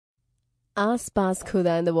आस पास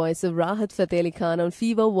खुदा in the voice of राहत Fateh Ali Khan on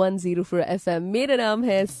fever 104 FM। मेरा नाम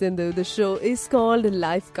है Sindhu. The show is called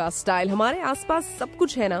life का स्टाइल। हमारे आसपास सब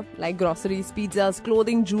कुछ है ना, like groceries, pizzas,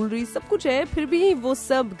 clothing, jewellery, सब कुछ है। फिर भी वो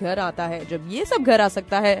सब घर आता है। जब ये सब घर आ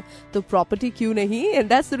सकता है तो प्रॉपर्टी क्यों नहीं? And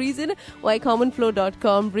that's the reason why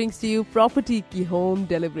commonflow.com brings to you property की home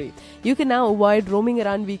delivery. You can now avoid roaming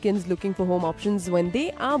around weekends looking for home options when they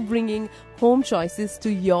are bringing home choices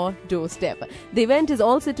to your doorstep. The event is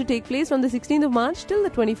all set to take place from the 16th of March till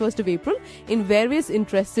the 21st of April in various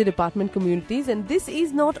interested apartment communities. And this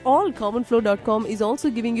is not all. commonflow.com is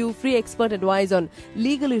also giving you free expert advice on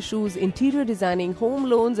legal issues, interior designing, home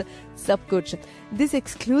loans, sab kuch. This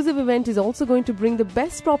exclusive event is also going to bring the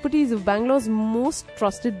best properties of Bangalore's most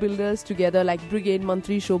trusted builders together, like Brigade,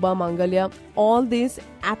 Mantri, Shobha, Mangalya. All this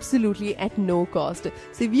absolutely at no cost.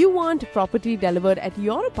 So if you want property delivered at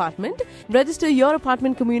your apartment, register your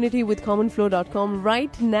apartment community with commonflow.com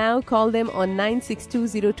right now. Call them on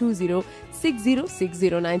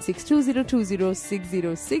 9620206060,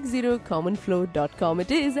 9620206060, commonflow.com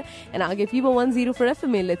it is. And Aage Fever 104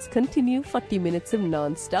 FMA. Let's continue 40 minutes of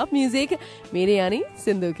non-stop music. मेरे यानी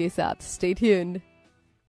सिंधु के साथ. Stay tuned.